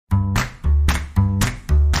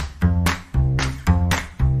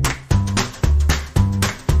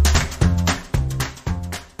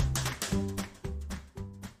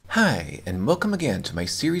Hi, and welcome again to my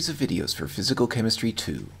series of videos for Physical Chemistry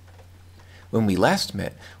 2. When we last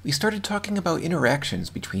met, we started talking about interactions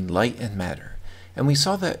between light and matter, and we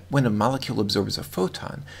saw that when a molecule absorbs a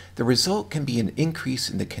photon, the result can be an increase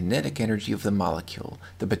in the kinetic energy of the molecule,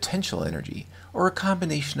 the potential energy, or a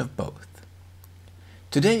combination of both.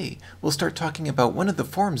 Today, we'll start talking about one of the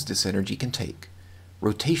forms this energy can take,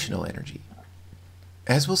 rotational energy.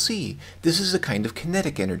 As we'll see, this is a kind of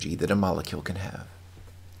kinetic energy that a molecule can have.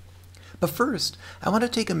 But first, I want to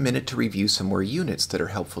take a minute to review some more units that are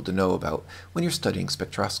helpful to know about when you're studying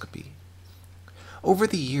spectroscopy. Over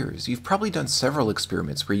the years, you've probably done several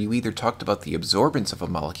experiments where you either talked about the absorbance of a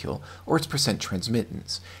molecule or its percent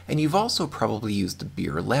transmittance, and you've also probably used the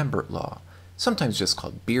Beer-Lambert law, sometimes just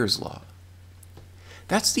called Beer's law.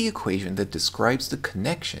 That's the equation that describes the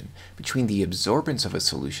connection between the absorbance of a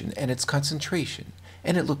solution and its concentration,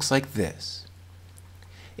 and it looks like this.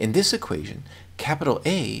 In this equation, capital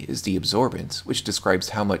A is the absorbance, which describes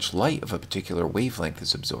how much light of a particular wavelength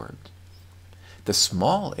is absorbed. The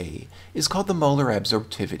small a is called the molar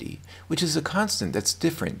absorptivity, which is a constant that's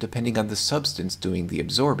different depending on the substance doing the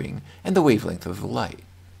absorbing and the wavelength of the light.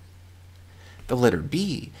 The letter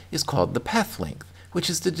B is called the path length, which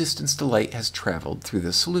is the distance the light has traveled through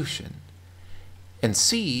the solution. And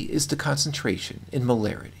C is the concentration in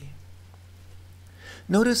molarity.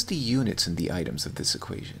 Notice the units in the items of this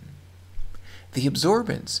equation. The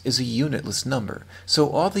absorbance is a unitless number, so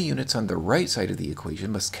all the units on the right side of the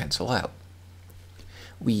equation must cancel out.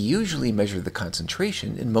 We usually measure the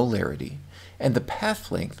concentration in molarity, and the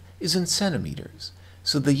path length is in centimeters,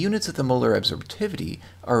 so the units of the molar absorptivity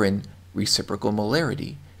are in reciprocal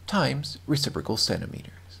molarity times reciprocal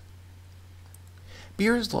centimeters.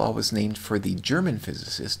 Beer's law was named for the German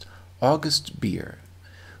physicist August Beer,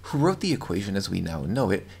 who wrote the equation as we now know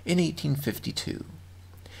it in 1852.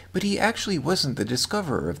 But he actually wasn't the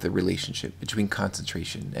discoverer of the relationship between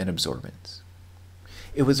concentration and absorbance.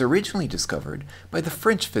 It was originally discovered by the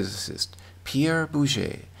French physicist Pierre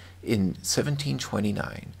Bouguer in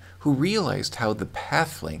 1729, who realized how the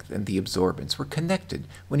path length and the absorbance were connected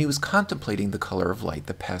when he was contemplating the color of light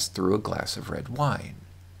that passed through a glass of red wine.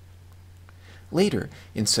 Later,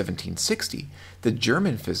 in 1760, the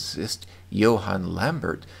German physicist Johann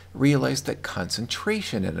Lambert realized that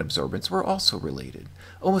concentration and absorbance were also related,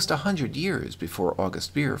 almost 100 years before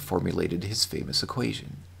August Beer formulated his famous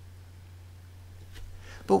equation.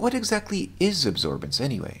 But what exactly is absorbance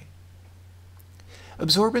anyway?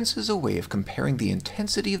 Absorbance is a way of comparing the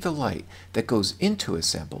intensity of the light that goes into a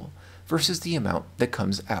sample versus the amount that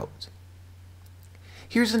comes out.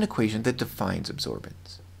 Here's an equation that defines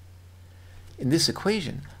absorbance. In this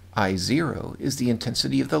equation, I0 is the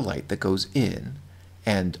intensity of the light that goes in,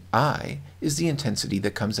 and I is the intensity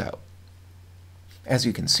that comes out. As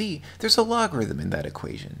you can see, there's a logarithm in that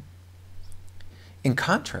equation. In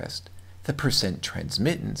contrast, the percent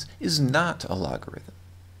transmittance is not a logarithm.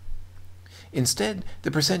 Instead,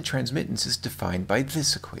 the percent transmittance is defined by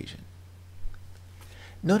this equation.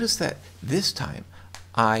 Notice that this time,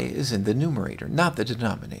 I is in the numerator, not the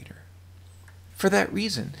denominator. For that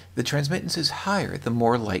reason, the transmittance is higher the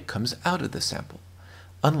more light comes out of the sample,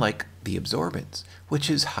 unlike the absorbance, which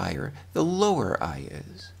is higher the lower I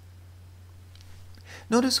is.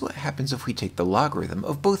 Notice what happens if we take the logarithm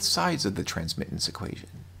of both sides of the transmittance equation.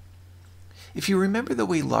 If you remember the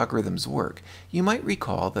way logarithms work, you might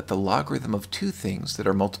recall that the logarithm of two things that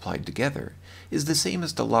are multiplied together is the same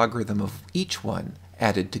as the logarithm of each one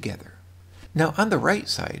added together. Now on the right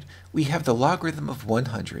side, we have the logarithm of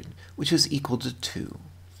 100, which is equal to 2.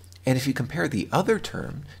 And if you compare the other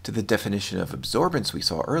term to the definition of absorbance we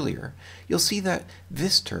saw earlier, you'll see that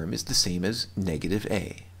this term is the same as negative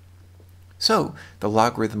a. So the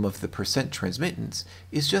logarithm of the percent transmittance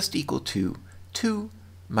is just equal to 2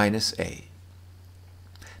 minus a.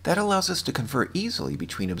 That allows us to convert easily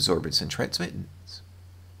between absorbance and transmittance.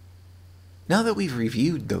 Now that we've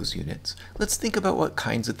reviewed those units, let's think about what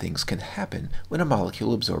kinds of things can happen when a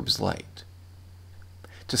molecule absorbs light.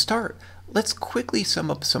 To start, let's quickly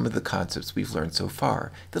sum up some of the concepts we've learned so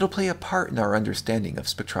far that'll play a part in our understanding of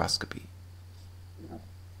spectroscopy.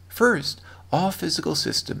 First, all physical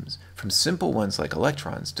systems, from simple ones like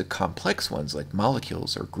electrons to complex ones like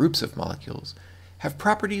molecules or groups of molecules, have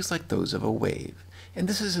properties like those of a wave, and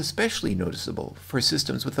this is especially noticeable for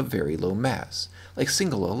systems with a very low mass, like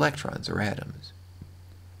single electrons or atoms.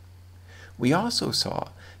 We also saw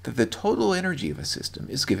that the total energy of a system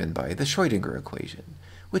is given by the Schrödinger equation,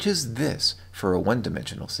 which is this for a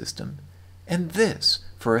one-dimensional system, and this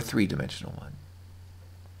for a three-dimensional one.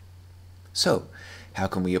 So, how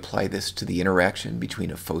can we apply this to the interaction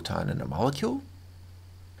between a photon and a molecule?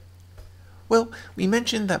 Well, we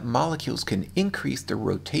mentioned that molecules can increase their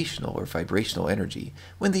rotational or vibrational energy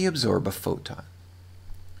when they absorb a photon.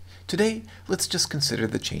 Today, let's just consider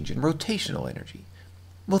the change in rotational energy.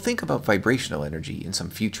 We'll think about vibrational energy in some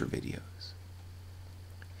future videos.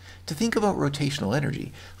 To think about rotational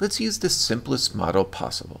energy, let's use the simplest model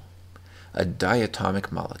possible, a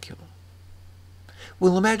diatomic molecule.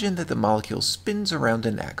 We'll imagine that the molecule spins around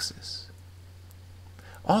an axis.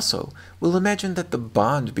 Also, we'll imagine that the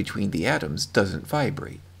bond between the atoms doesn't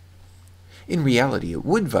vibrate. In reality, it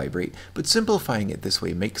would vibrate, but simplifying it this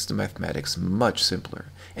way makes the mathematics much simpler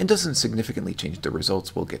and doesn't significantly change the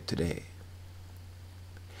results we'll get today.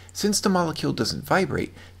 Since the molecule doesn't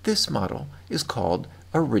vibrate, this model is called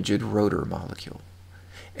a rigid rotor molecule,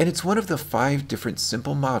 and it's one of the 5 different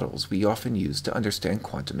simple models we often use to understand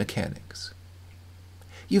quantum mechanics.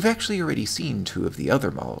 You've actually already seen 2 of the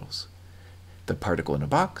other models, the particle in a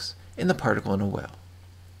box and the particle in a well.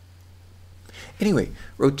 Anyway,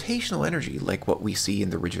 rotational energy, like what we see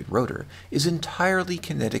in the rigid rotor, is entirely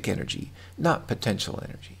kinetic energy, not potential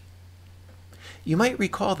energy. You might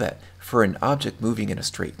recall that, for an object moving in a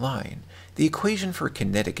straight line, the equation for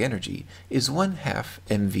kinetic energy is 1/2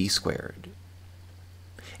 mv squared.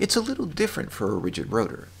 It's a little different for a rigid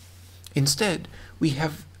rotor. Instead, we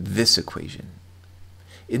have this equation.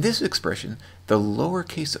 In this expression, the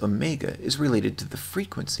lowercase omega is related to the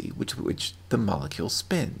frequency with which the molecule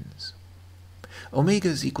spins. Omega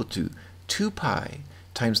is equal to 2 pi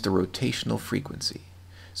times the rotational frequency,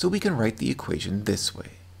 so we can write the equation this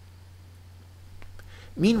way.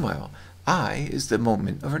 Meanwhile, I is the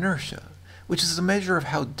moment of inertia, which is a measure of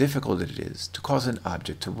how difficult it is to cause an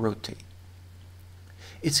object to rotate.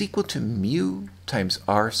 It's equal to mu times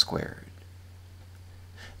r squared.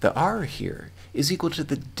 The r here is equal to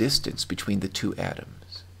the distance between the 2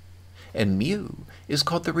 atoms, and mu is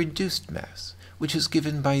called the reduced mass, which is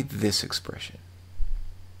given by this expression.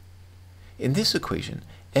 In this equation,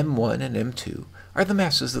 m1 and m2 are the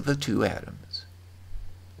masses of the 2 atoms.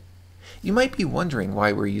 You might be wondering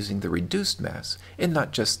why we're using the reduced mass and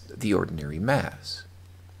not just the ordinary mass.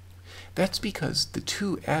 That's because the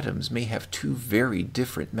 2 atoms may have 2 very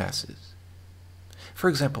different masses. For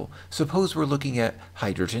example, suppose we're looking at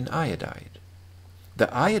hydrogen iodide.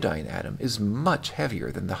 The iodine atom is much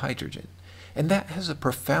heavier than the hydrogen, and that has a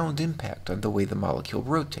profound impact on the way the molecule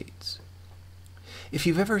rotates. If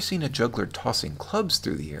you've ever seen a juggler tossing clubs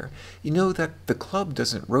through the air, you know that the club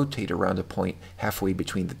doesn't rotate around a point halfway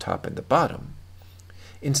between the top and the bottom.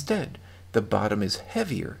 Instead, the bottom is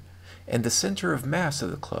heavier, and the center of mass of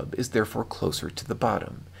the club is therefore closer to the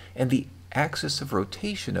bottom, and the axis of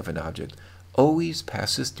rotation of an object always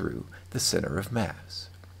passes through the center of mass.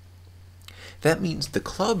 That means the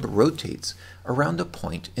club rotates around a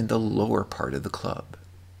point in the lower part of the club.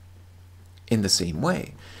 In the same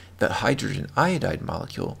way, the hydrogen iodide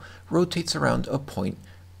molecule rotates around a point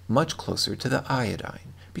much closer to the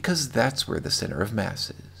iodine, because that's where the center of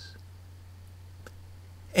mass is.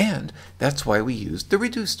 And that's why we use the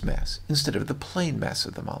reduced mass instead of the plain mass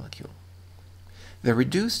of the molecule. The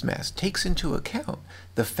reduced mass takes into account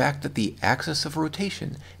the fact that the axis of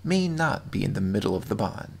rotation may not be in the middle of the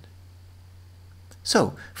bond.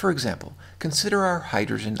 So, for example, consider our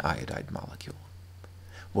hydrogen iodide molecule.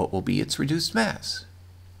 What will be its reduced mass?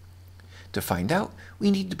 To find out,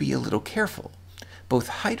 we need to be a little careful.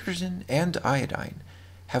 Both hydrogen and iodine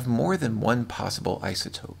have more than one possible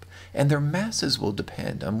isotope, and their masses will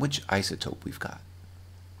depend on which isotope we've got.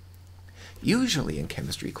 Usually in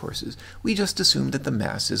chemistry courses, we just assume that the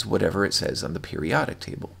mass is whatever it says on the periodic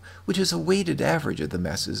table, which is a weighted average of the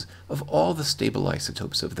masses of all the stable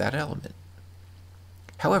isotopes of that element.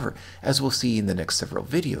 However, as we'll see in the next several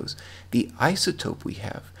videos, the isotope we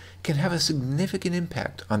have can have a significant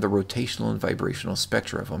impact on the rotational and vibrational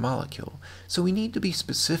spectra of a molecule, so we need to be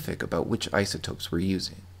specific about which isotopes we're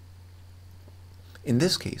using. In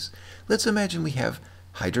this case, let's imagine we have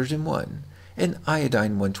hydrogen 1 and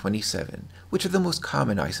iodine 127, which are the most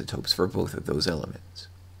common isotopes for both of those elements.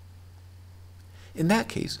 In that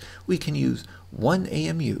case, we can use 1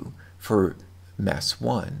 AMU for mass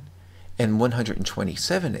 1 and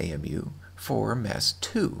 127 AMU for mass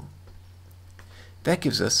 2. That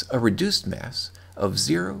gives us a reduced mass of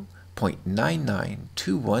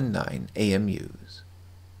 0.99219 AMUs.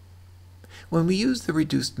 When we use the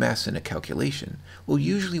reduced mass in a calculation, we'll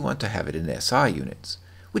usually want to have it in SI units,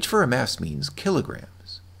 which for a mass means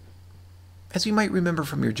kilograms. As you might remember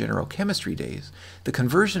from your general chemistry days, the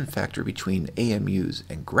conversion factor between AMUs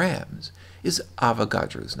and grams is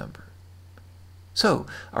Avogadro's number. So,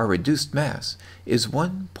 our reduced mass is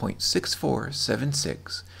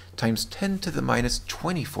 1.6476 times 10 to the minus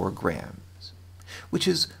 24 grams, which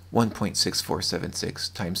is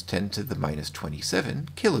 1.6476 times 10 to the minus 27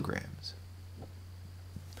 kilograms.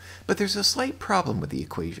 But there's a slight problem with the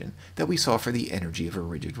equation that we saw for the energy of a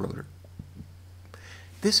rigid rotor.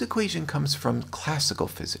 This equation comes from classical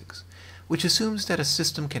physics, which assumes that a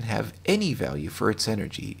system can have any value for its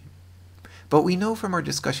energy. But we know from our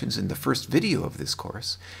discussions in the first video of this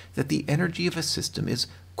course that the energy of a system is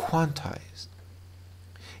quantized.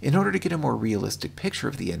 In order to get a more realistic picture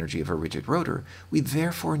of the energy of a rigid rotor, we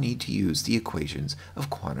therefore need to use the equations of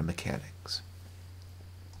quantum mechanics.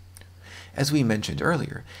 As we mentioned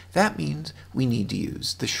earlier, that means we need to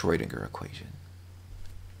use the Schrödinger equation.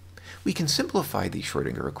 We can simplify the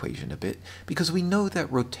Schrödinger equation a bit because we know that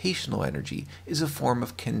rotational energy is a form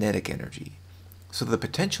of kinetic energy, so the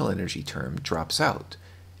potential energy term drops out,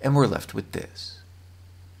 and we're left with this.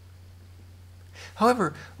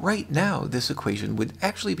 However, right now this equation would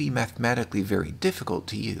actually be mathematically very difficult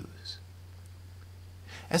to use.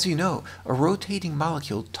 As you know, a rotating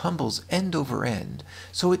molecule tumbles end over end,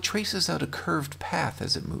 so it traces out a curved path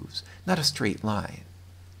as it moves, not a straight line.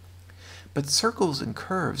 But circles and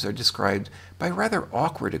curves are described by rather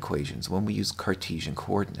awkward equations when we use Cartesian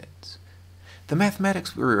coordinates. The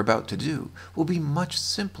mathematics we're about to do will be much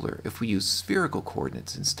simpler if we use spherical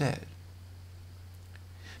coordinates instead.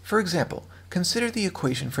 For example, consider the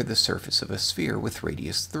equation for the surface of a sphere with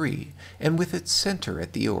radius 3 and with its center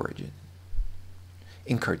at the origin.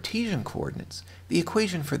 In Cartesian coordinates, the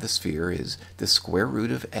equation for the sphere is the square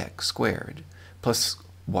root of x squared plus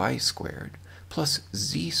y squared plus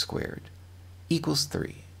z squared equals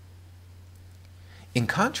 3. In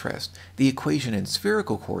contrast, the equation in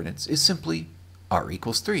spherical coordinates is simply r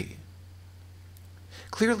equals 3.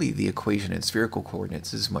 Clearly, the equation in spherical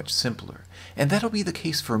coordinates is much simpler, and that'll be the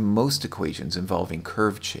case for most equations involving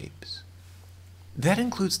curved shapes. That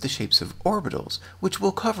includes the shapes of orbitals, which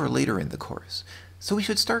we'll cover later in the course, so we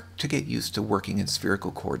should start to get used to working in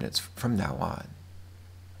spherical coordinates from now on.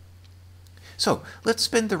 So, let's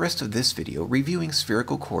spend the rest of this video reviewing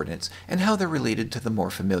spherical coordinates and how they're related to the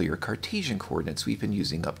more familiar Cartesian coordinates we've been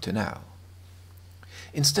using up to now.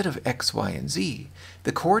 Instead of x, y, and z,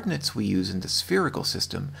 the coordinates we use in the spherical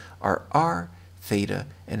system are r, theta,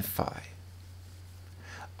 and phi.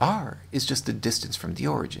 R is just the distance from the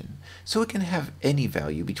origin, so it can have any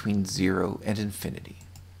value between 0 and infinity.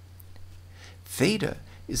 Theta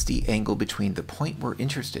is the angle between the point we're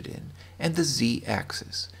interested in and the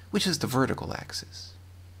z-axis, which is the vertical axis.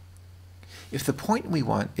 If the point we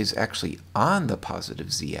want is actually on the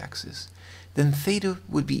positive z-axis, then theta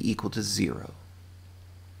would be equal to 0.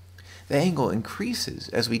 The angle increases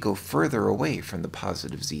as we go further away from the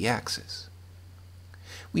positive z-axis.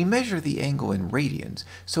 We measure the angle in radians,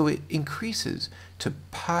 so it increases to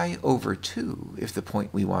pi over 2 if the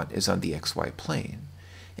point we want is on the xy plane,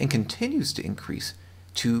 and continues to increase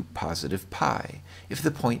to positive pi if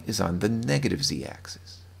the point is on the negative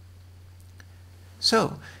z-axis.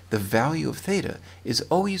 So, the value of theta is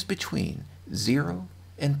always between 0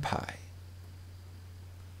 and pi.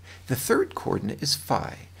 The third coordinate is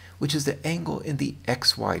phi, which is the angle in the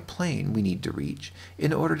xy plane we need to reach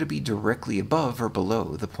in order to be directly above or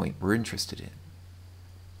below the point we're interested in.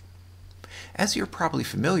 As you're probably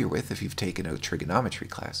familiar with if you've taken a trigonometry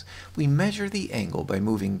class, we measure the angle by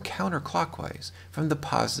moving counterclockwise from the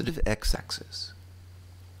positive x-axis.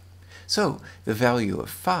 So, the value of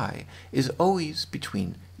phi is always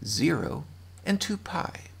between 0 and 2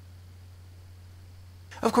 pi.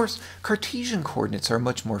 Of course, Cartesian coordinates are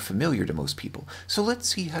much more familiar to most people, so let's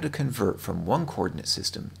see how to convert from one coordinate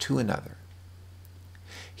system to another.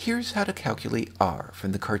 Here's how to calculate r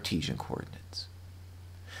from the Cartesian coordinates.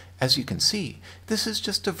 As you can see, this is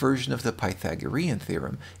just a version of the Pythagorean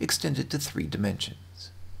theorem extended to 3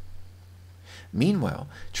 dimensions. Meanwhile,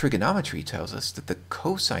 trigonometry tells us that the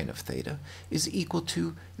cosine of theta is equal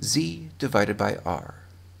to z divided by r.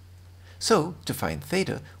 So, to find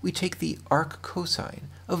theta, we take the arc cosine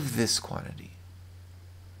of this quantity.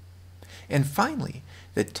 And finally,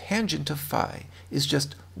 the tangent of phi is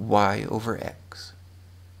just y over x.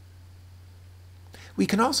 We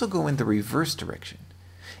can also go in the reverse direction.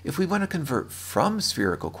 If we want to convert from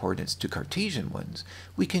spherical coordinates to Cartesian ones,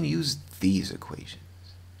 we can use these equations.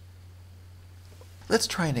 Let's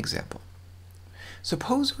try an example.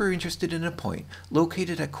 Suppose we're interested in a point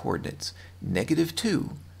located at coordinates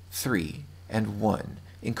 -2, 3, and 1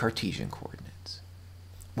 in Cartesian coordinates.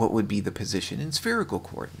 What would be the position in spherical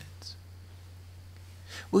coordinates?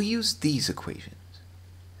 We'll use these equations.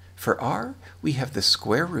 For r, we have the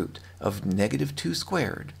square root of -2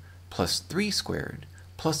 squared plus 3 squared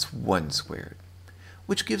plus 1 squared,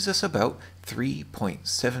 which gives us about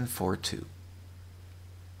 3.742.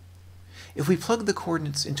 If we plug the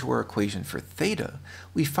coordinates into our equation for theta,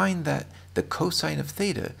 we find that the cosine of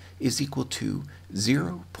theta is equal to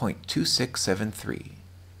 0.2673.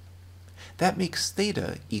 That makes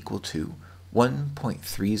theta equal to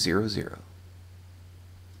 1.300.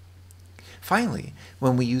 Finally,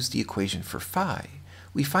 when we use the equation for phi,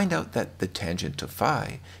 we find out that the tangent of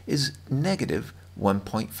phi is negative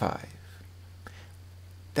 1.5.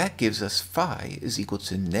 That gives us phi is equal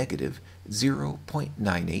to negative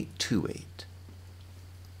 0.9828.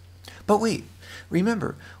 But wait,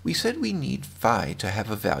 remember, we said we need phi to have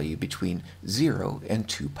a value between 0 and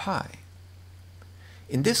 2 pi.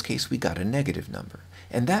 In this case, we got a negative number,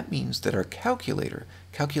 and that means that our calculator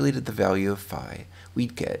calculated the value of phi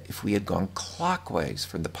we'd get if we had gone clockwise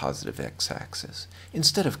from the positive x-axis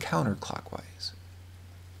instead of counterclockwise.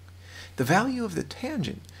 The value of the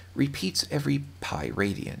tangent repeats every pi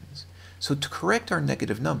radians, so to correct our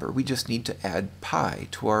negative number, we just need to add pi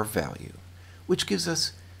to our value, which gives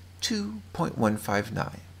us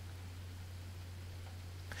 2.159.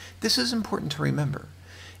 This is important to remember.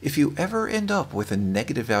 If you ever end up with a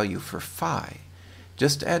negative value for phi,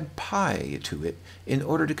 just add pi to it in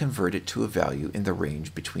order to convert it to a value in the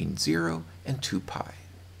range between 0 and 2 pi.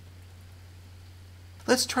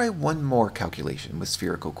 Let's try one more calculation with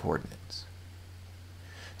spherical coordinates.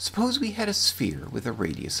 Suppose we had a sphere with a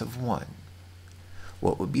radius of 1.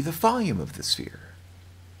 What would be the volume of the sphere?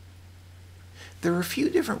 There are a few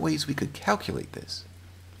different ways we could calculate this.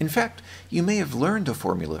 In fact, you may have learned a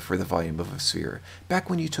formula for the volume of a sphere back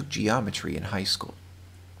when you took geometry in high school.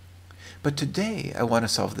 But today I want to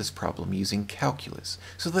solve this problem using calculus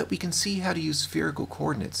so that we can see how to use spherical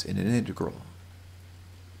coordinates in an integral.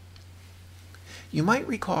 You might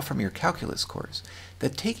recall from your calculus course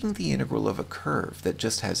that taking the integral of a curve that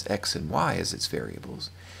just has x and y as its variables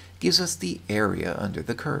gives us the area under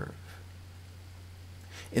the curve.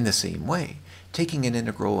 In the same way, taking an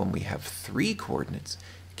integral when we have 3 coordinates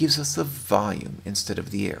gives us the volume instead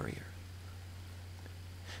of the area.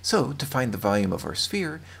 So, to find the volume of our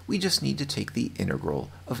sphere, we just need to take the integral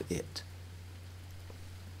of it.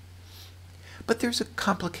 But there's a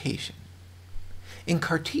complication. In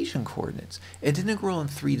Cartesian coordinates, an integral in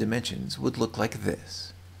 3 dimensions would look like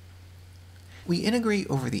this. We integrate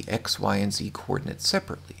over the x, y, and z coordinates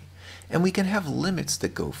separately, and we can have limits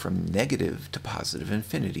that go from negative to positive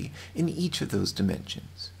infinity in each of those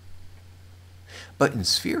dimensions. But in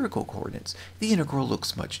spherical coordinates, the integral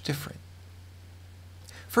looks much different.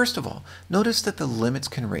 First of all, notice that the limits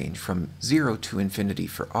can range from 0 to infinity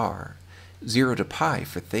for r, 0 to pi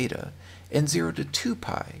for theta, and 0 to 2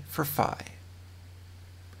 pi for phi.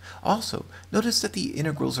 Also, notice that the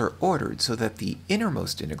integrals are ordered so that the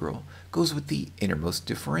innermost integral goes with the innermost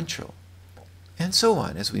differential, and so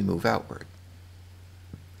on as we move outward.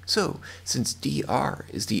 So, since dr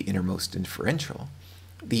is the innermost differential,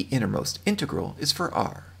 the innermost integral is for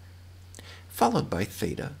r, followed by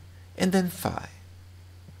theta, and then phi.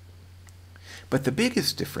 But the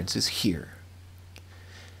biggest difference is here.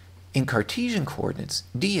 In Cartesian coordinates,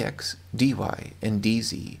 dx, dy, and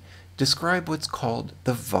dz describe what's called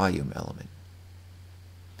the volume element.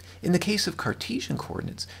 In the case of Cartesian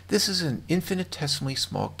coordinates, this is an infinitesimally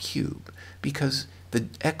small cube because the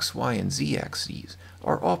x, y, and z axes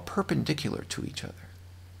are all perpendicular to each other.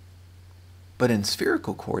 But in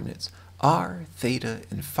spherical coordinates, r, theta,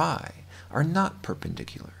 and phi are not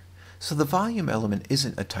perpendicular, so the volume element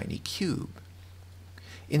isn't a tiny cube.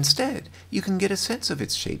 Instead, you can get a sense of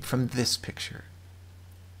its shape from this picture.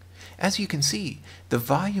 As you can see, the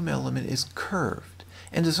volume element is curved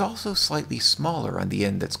and is also slightly smaller on the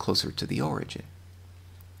end that's closer to the origin.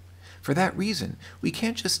 For that reason, we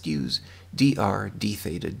can't just use dr, d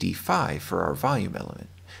theta, d phi for our volume element,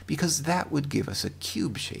 because that would give us a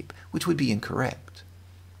cube shape, which would be incorrect.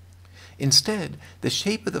 Instead, the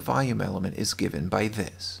shape of the volume element is given by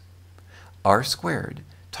this: r squared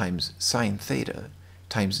times sine theta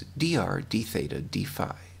times dr, d theta, d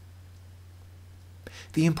phi.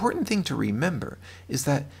 The important thing to remember is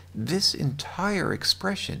that this entire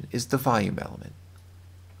expression is the volume element.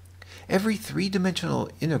 Every 3-dimensional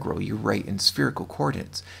integral you write in spherical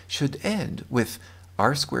coordinates should end with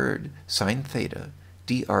r squared sine theta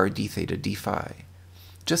dr, d theta, d phi,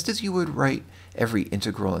 just as you would write every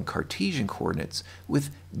integral in Cartesian coordinates with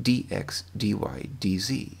dx, dy,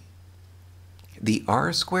 dz. The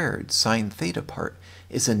r squared sine theta part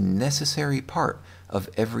is a necessary part of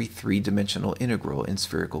every 3-dimensional integral in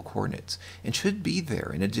spherical coordinates and should be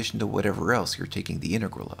there in addition to whatever else you're taking the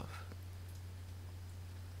integral of.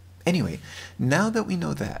 Anyway, now that we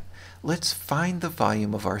know that, let's find the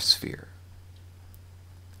volume of our sphere.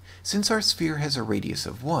 Since our sphere has a radius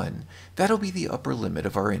of 1, that'll be the upper limit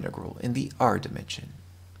of our integral in the r dimension.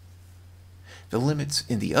 The limits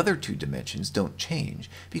in the other two dimensions don't change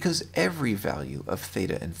because every value of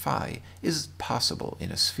theta and phi is possible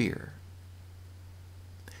in a sphere.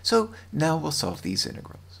 So now we'll solve these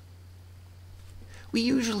integrals. We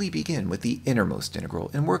usually begin with the innermost integral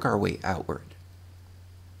and work our way outward.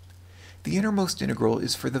 The innermost integral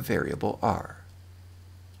is for the variable r.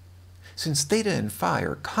 Since theta and phi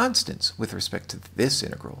are constants with respect to this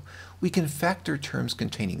integral, we can factor terms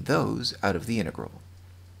containing those out of the integral.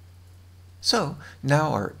 So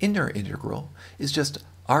now our inner integral is just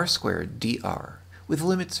r squared dr with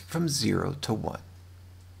limits from 0 to 1.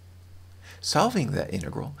 Solving that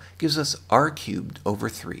integral gives us r cubed over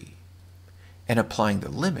 3, and applying the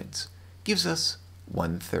limits gives us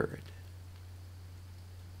 1/3.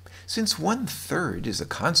 Since 1/3 is a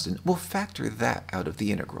constant, we'll factor that out of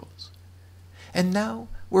the integrals. And now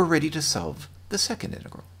we're ready to solve the second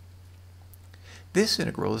integral. This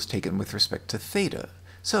integral is taken with respect to theta,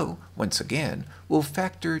 so once again we'll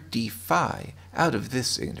factor d phi out of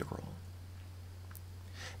this integral.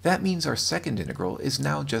 That means our second integral is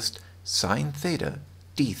now just sine theta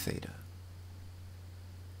d theta.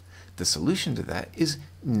 The solution to that is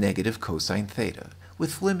negative cosine theta,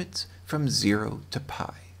 with limits from 0 to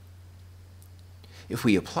pi. If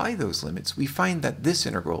we apply those limits, we find that this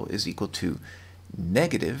integral is equal to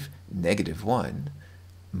negative -1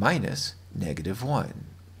 minus -1.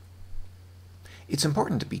 It's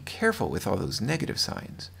important to be careful with all those negative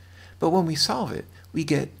signs, but when we solve it, we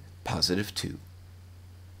get +2.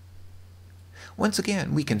 Once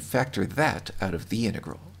again, we can factor that out of the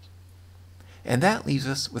integral. And that leaves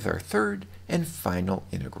us with our third and final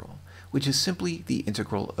integral, which is simply the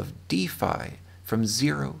integral of d phi from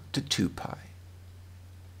 0 to 2 pi.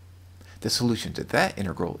 The solution to that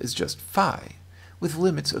integral is just phi, with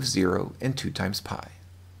limits of 0 and 2 times pi.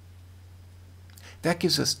 That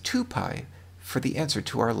gives us 2 pi for the answer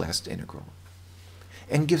to our last integral,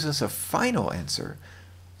 and gives us a final answer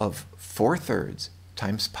of 4/3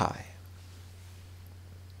 times pi.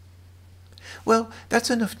 Well,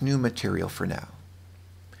 that's enough new material for now.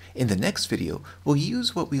 In the next video, we'll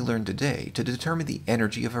use what we learned today to determine the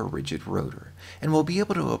energy of a rigid rotor, and we'll be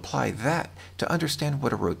able to apply that to understand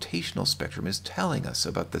what a rotational spectrum is telling us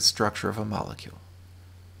about the structure of a molecule.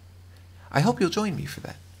 I hope you'll join me for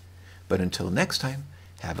that. But until next time,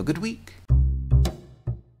 have a good week.